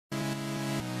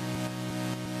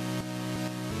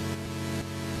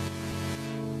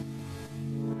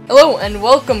Hello and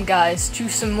welcome guys to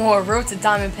some more Road to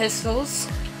Diamond Pistols.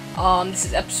 This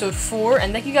is episode 4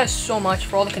 and thank you guys so much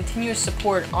for all the continuous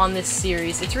support on this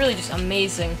series. It's really just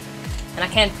amazing and I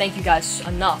can't thank you guys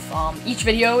enough. Each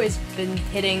video has been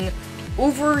hitting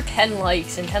over 10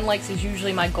 likes and 10 likes is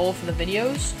usually my goal for the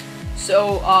videos.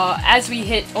 So as we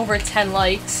hit over 10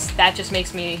 likes, that just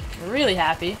makes me really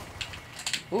happy.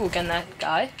 Ooh, getting that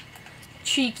guy.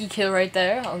 Cheeky kill right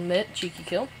there, I'll admit, cheeky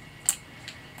kill.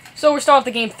 So we start off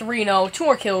the game 3-0, 2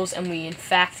 more kills, and we in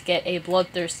fact get a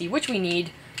Bloodthirsty, which we need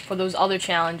for those other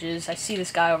challenges. I see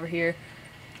this guy over here.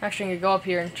 I'm actually going to go up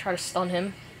here and try to stun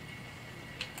him.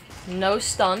 No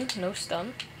stun, no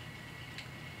stun.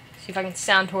 See if I can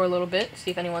sound tour a little bit,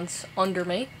 see if anyone's under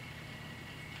me.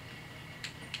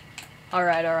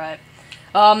 Alright, alright.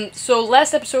 So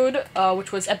last episode,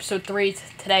 which was episode 3,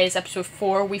 today is episode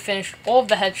 4, we finished all of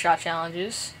the headshot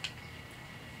challenges.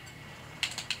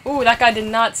 Ooh, that guy did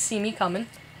not see me coming.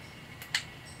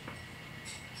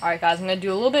 Alright guys, I'm going to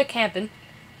do a little bit of camping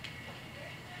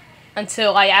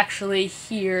until I actually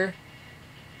hear...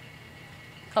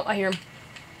 Oh, I hear him.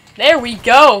 There we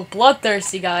go!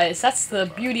 Bloodthirsty, guys. That's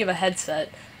the beauty of a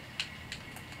headset.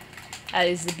 That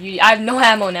is the beauty. I have no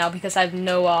ammo now because I have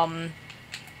no,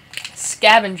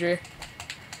 scavenger.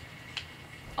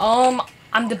 I'm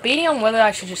debating on whether I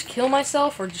should just kill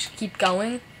myself or just keep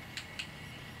going.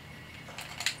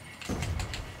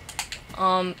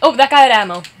 Oh, that guy had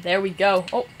ammo. There we go.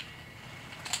 Oh.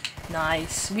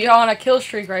 Nice. We are on a kill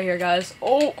streak right here, guys.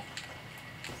 Oh.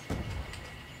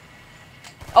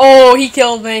 Oh, he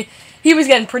killed me. He was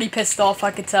getting pretty pissed off, I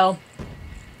could tell.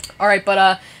 Alright,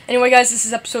 but, anyway, guys, this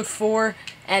is episode 4.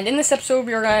 And in this episode,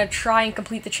 we are going to try and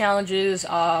complete the challenges,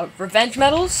 revenge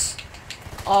medals.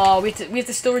 We have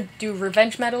to still do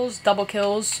revenge medals, double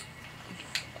kills.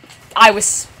 I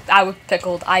was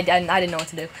pickled. I didn't know what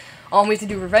to do. We have to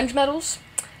do revenge medals,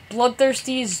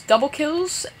 Bloodthirsty's double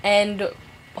kills, and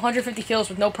 150 kills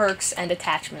with no perks and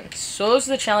attachments. So those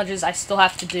are the challenges I still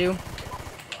have to do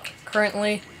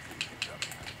currently.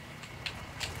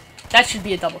 That should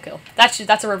be a double kill. That's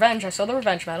a revenge. I saw the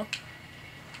revenge medal.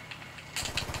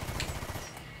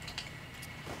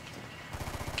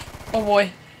 Oh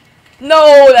boy.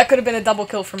 No, that could have been a double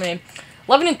kill for me.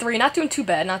 11 and 3, not doing too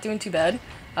bad, not doing too bad.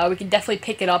 We can definitely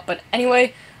pick it up, but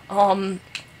anyway,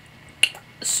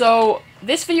 so,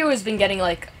 this video has been getting,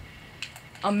 like,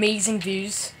 amazing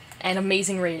views and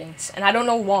amazing ratings, and I don't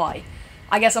know why.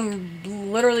 I guess I'm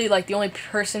literally, like, the only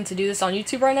person to do this on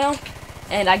YouTube right now,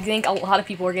 and I think a lot of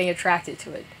people are getting attracted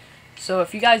to it. So,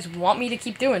 if you guys want me to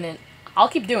keep doing it, I'll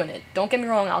keep doing it. Don't get me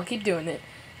wrong, I'll keep doing it.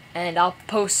 And I'll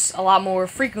post a lot more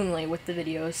frequently with the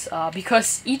videos,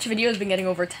 because each video has been getting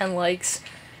over 10 likes.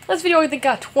 This video, I think,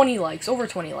 got 20 likes, over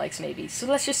 20 likes, maybe. So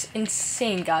that's just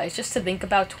insane, guys, just to think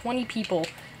about 20 people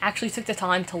actually took the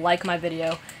time to like my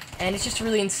video. And it's just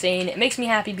really insane. It makes me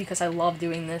happy because I love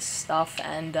doing this stuff,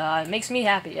 and it makes me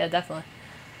happy, yeah, definitely.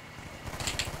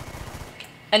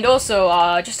 And also,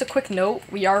 just a quick note,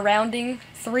 we are rounding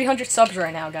 300 subs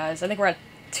right now, guys. I think we're at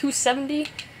 270.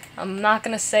 I'm not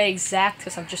going to say exact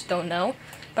because I just don't know.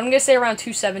 But I'm going to say around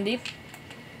 270.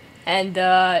 And,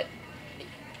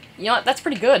 you know what? That's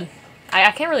pretty good.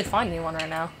 I can't really find anyone right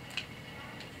now.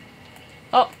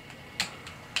 Oh.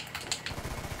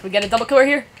 Can we get a double killer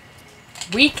here?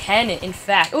 We can, in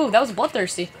fact. Ooh, that was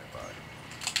Bloodthirsty.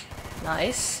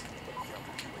 Nice.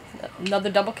 Another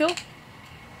double kill.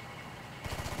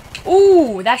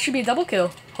 Ooh, that should be a double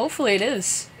kill. Hopefully it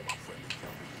is.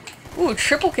 Ooh,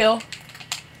 triple kill.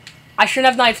 I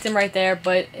shouldn't have knifed him right there,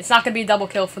 but it's not going to be a double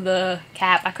kill for the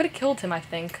cap. I could have killed him, I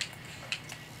think.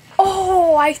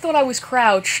 Oh, I thought I was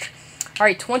crouched.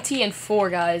 Alright, 20 and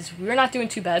 4, guys. We're not doing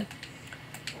too bad.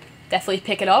 Definitely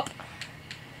pick it up.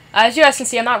 As you guys can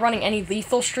see, I'm not running any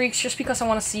lethal streaks just because I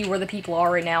want to see where the people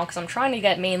are right now, because I'm trying to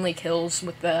get mainly kills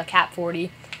with the Cap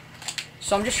 40.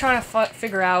 So I'm just trying to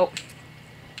figure out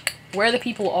where the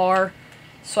people are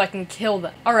so I can kill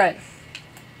them. Alright.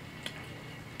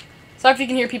 Sorry if you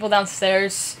can hear people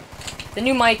downstairs. The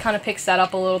new mic kind of picks that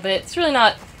up a little bit. It's really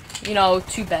not, you know,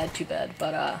 too bad,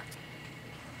 but,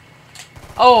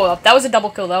 oh, that was a double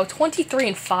kill, though. 23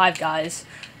 and 5, guys.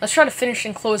 Let's try to finish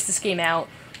and close this game out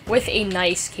with a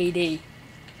nice KD.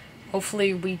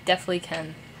 Hopefully, we definitely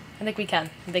can. I think we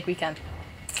can. I think we can.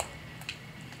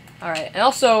 Alright, and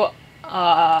also,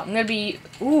 I'm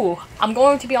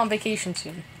going to be on vacation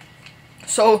soon.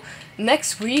 So,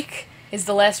 next week is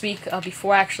the last week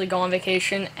before I actually go on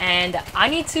vacation, and I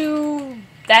need to,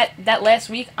 that last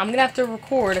week, I'm going to have to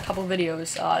record a couple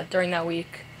videos during that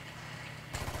week.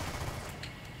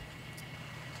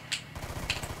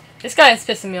 This guy is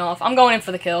pissing me off. I'm going in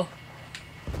for the kill.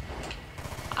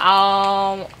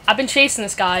 I've been chasing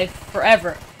this guy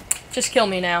forever. Just kill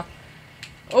me now.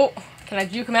 Oh, can I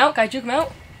juke him out? Can I juke him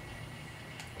out?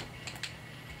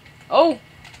 Oh,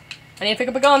 I need to pick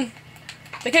up a gun.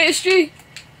 The KSG.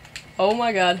 Oh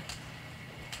my god.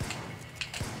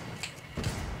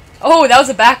 Oh, that was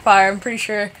a backfire. I'm pretty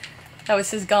sure that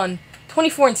was his gun.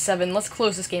 24-7. Let's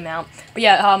close this game out. But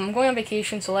yeah, I'm going on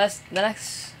vacation. So the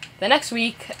next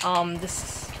week.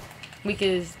 This week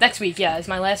is next week. Yeah, is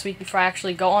my last week before I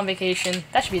actually go on vacation.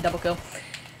 That should be a double kill.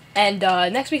 And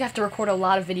next week I have to record a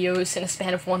lot of videos in a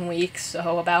span of 1 week.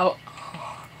 So about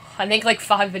I think like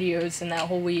 5 videos in that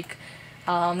whole week.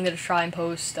 I'm gonna try and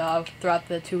post throughout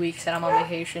the 2 weeks that I'm on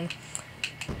vacation.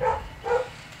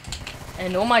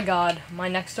 And oh my god, my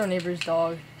next door neighbor's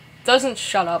dog doesn't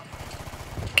shut up.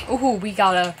 Ooh, we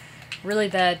got a really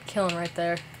bad killing right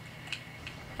there.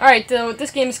 Alright,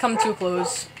 this game is coming to a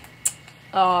close.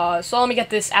 So let me get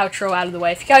this outro out of the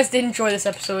way. If you guys did enjoy this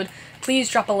episode, please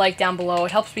drop a like down below.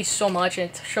 It helps me so much,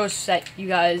 and it shows that you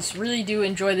guys really do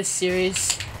enjoy this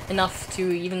series enough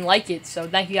to even like it. So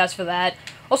thank you guys for that.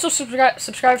 Also,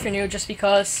 subscribe if you're new, just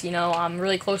because, you know, I'm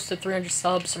really close to 300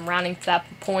 subs. I'm rounding to that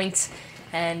point.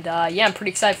 And, yeah, I'm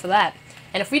pretty excited for that.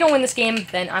 And if we don't win this game,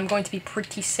 then I'm going to be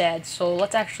pretty sad. So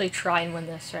let's actually try and win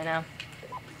this right now.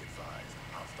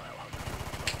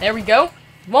 There we go.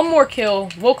 One more kill.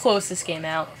 We'll close this game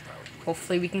out.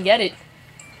 Hopefully we can get it.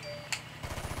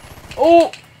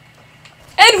 Oh!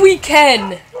 And we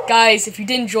can! Guys, if you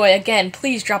did enjoy, again,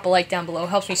 please drop a like down below. It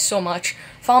helps me so much.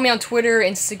 Follow me on Twitter,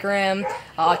 Instagram,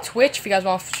 Twitch. If you guys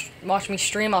want to watch me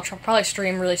stream, I'll probably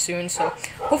stream really soon. So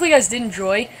hopefully you guys did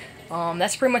enjoy.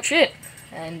 That's pretty much it.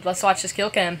 And let's watch this kill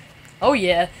cam. Oh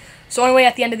yeah. So anyway,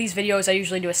 at the end of these videos, I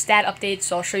usually do a stat update.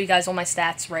 So I'll show you guys all my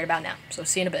stats right about now. So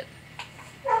see you in a bit.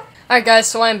 Alright guys,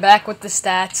 so I'm back with the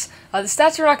stats. The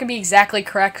stats are not going to be exactly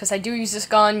correct because I do use this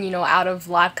gun, you know, out of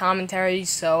live commentary.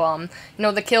 So, you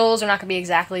know, the kills are not going to be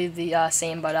exactly the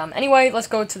same. But anyway, let's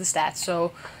go to the stats.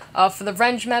 So, for the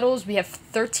revenge medals, we have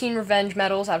 13 revenge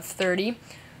medals out of 30.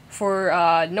 For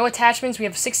no attachments, we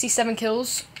have 67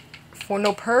 kills. For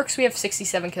no perks, we have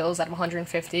 67 kills out of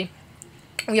 150.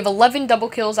 We have 11 double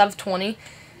kills out of 20.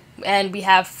 And we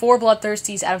have 4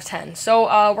 bloodthirsties out of 10. So,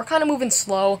 we're kind of moving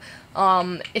slow.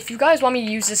 If you guys want me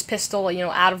to use this pistol, you know,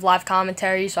 out of live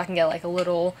commentary, so I can get, like, a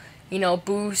little, you know,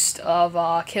 boost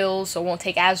of, kills, so it won't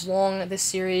take as long this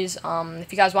series,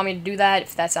 if you guys want me to do that,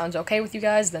 if that sounds okay with you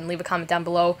guys, then leave a comment down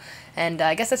below. And,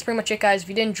 I guess that's pretty much it, guys. If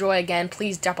you did enjoy, again,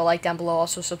 please drop a like down below.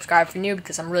 Also, subscribe if you're new,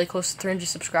 because I'm really close to 300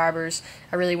 subscribers.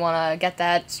 I really want to get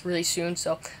that really soon.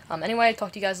 So, anyway,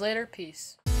 talk to you guys later.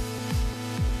 Peace.